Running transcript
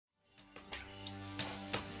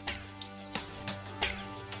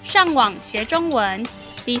上网学中文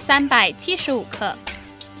第375课。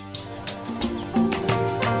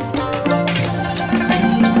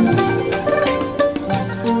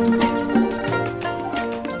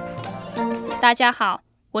大家好，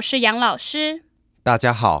我是杨老师。大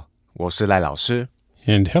家好，我是赖老师。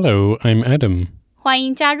And hello, I'm Adam. 欢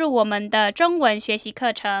迎加入我们的中文学习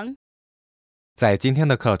课程。在今天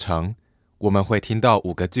的课程，我们会听到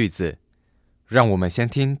5个句子，让我们先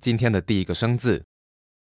听今天的第一个生字。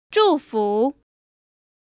祝福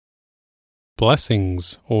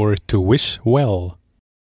Blessings, or to wish well.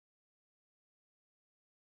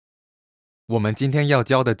 我们今天要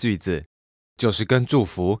教的句子，就是跟祝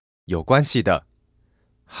福有关系的。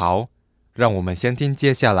好，让我们先听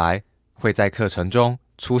接下来会在课程中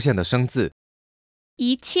出现的生字。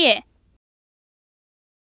一切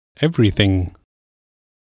Everything.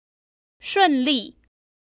 顺利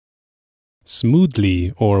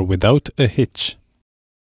Smoothly, or without a hitch.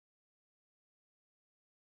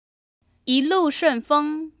 一路顺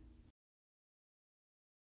风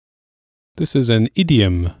This is an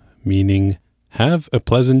idiom meaning have a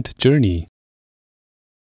pleasant journey.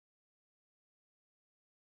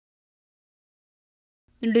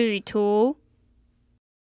 旅途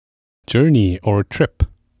Journey or trip.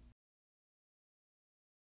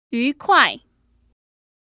 愉快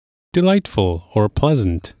Delightful or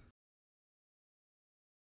pleasant.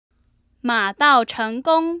 马到成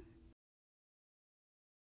功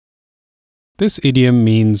This idiom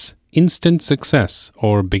means instant success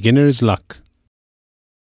or beginner's luck.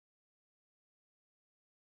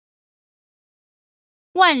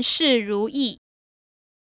 万事如意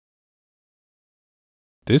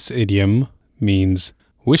This idiom means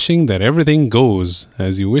wishing that everything goes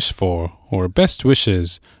as you wish for, or best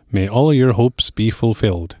wishes, may all your hopes be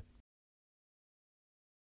fulfilled.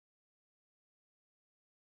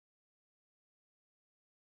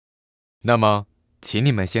 那么，请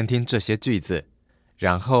你们先听这些句子，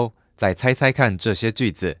然后再猜猜看这些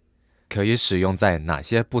句子可以使用在哪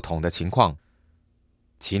些不同的情况。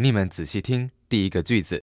请你们仔细听第一个句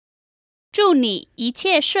子。祝你一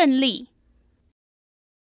切顺利。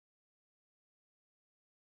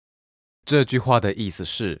这句话的意思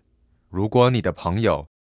是，如果你的朋友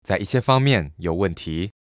在一些方面有问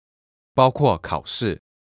题，包括考试、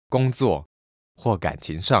工作或感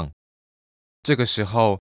情上，这个时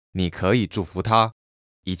候你可以祝福他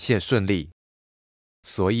一切顺利。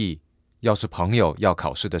所以，要是朋友要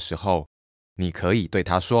考试的时候，你可以对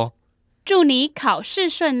他说：祝你考试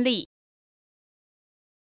顺利。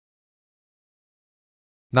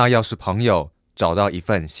那要是朋友找到一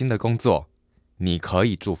份新的工作，你可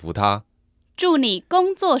以祝福他：祝你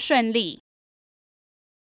工作顺利。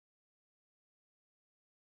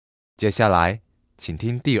接下来，请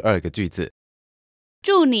听第二个句子。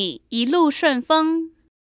祝你一路顺风。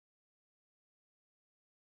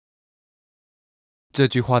这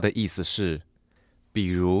句话的意思是，比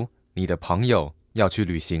如你的朋友要去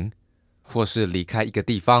旅行，或是离开一个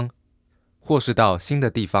地方，或是到新的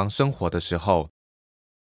地方生活的时候，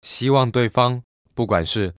希望对方不管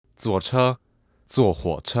是坐车、坐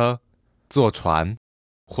火车、坐船，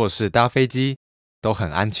或是搭飞机，都很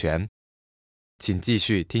安全。请继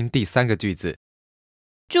续听第三个句子。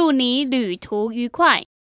祝你旅途愉快。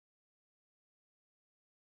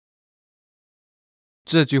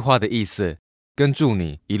这句话的意思跟祝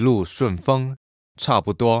你一路顺风差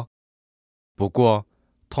不多，不过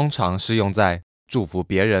通常是用在祝福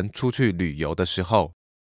别人出去旅游的时候，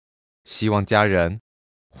希望家人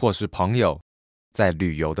或是朋友在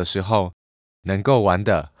旅游的时候能够玩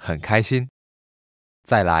得很开心。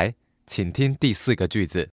再来，请听第四个句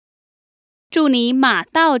子。祝你马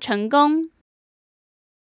到成功。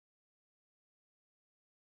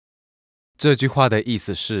这句话的意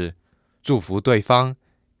思是，祝福对方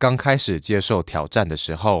刚开始接受挑战的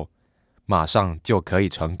时候，马上就可以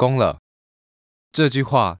成功了。这句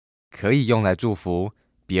话可以用来祝福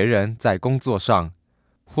别人在工作上，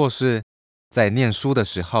或是在念书的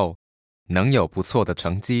时候能有不错的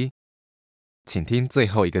成绩。请听最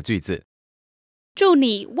后一个句子。祝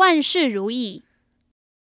你万事如意。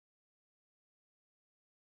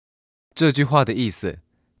这句话的意思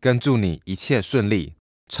跟祝你一切顺利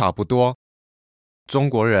差不多。中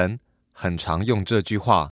国人很常用这句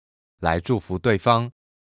话来祝福对方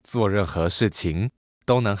做任何事情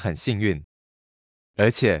都能很幸运，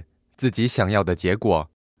而且自己想要的结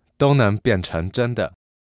果都能变成真的。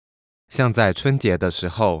像在春节的时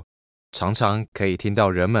候，常常可以听到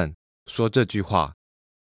人们说这句话，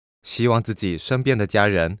希望自己身边的家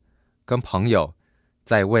人跟朋友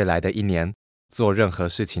在未来的一年做任何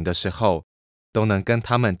事情的时候，都能跟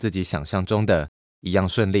他们自己想象中的一样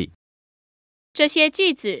顺利。这些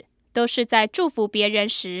句子都是在祝福别人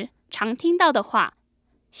时常听到的话。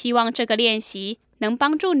希望这个练习能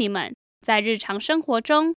帮助你们在日常生活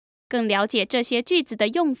中更了解这些句子的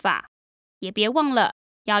用法，也别忘了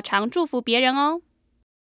要常祝福别人哦。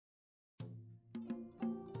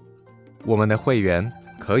我们的会员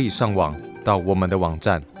可以上网到我们的网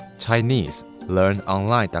站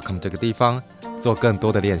ChineseLearnOnline.com 这个地方做更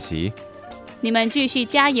多的练习。你们继续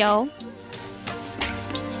加油！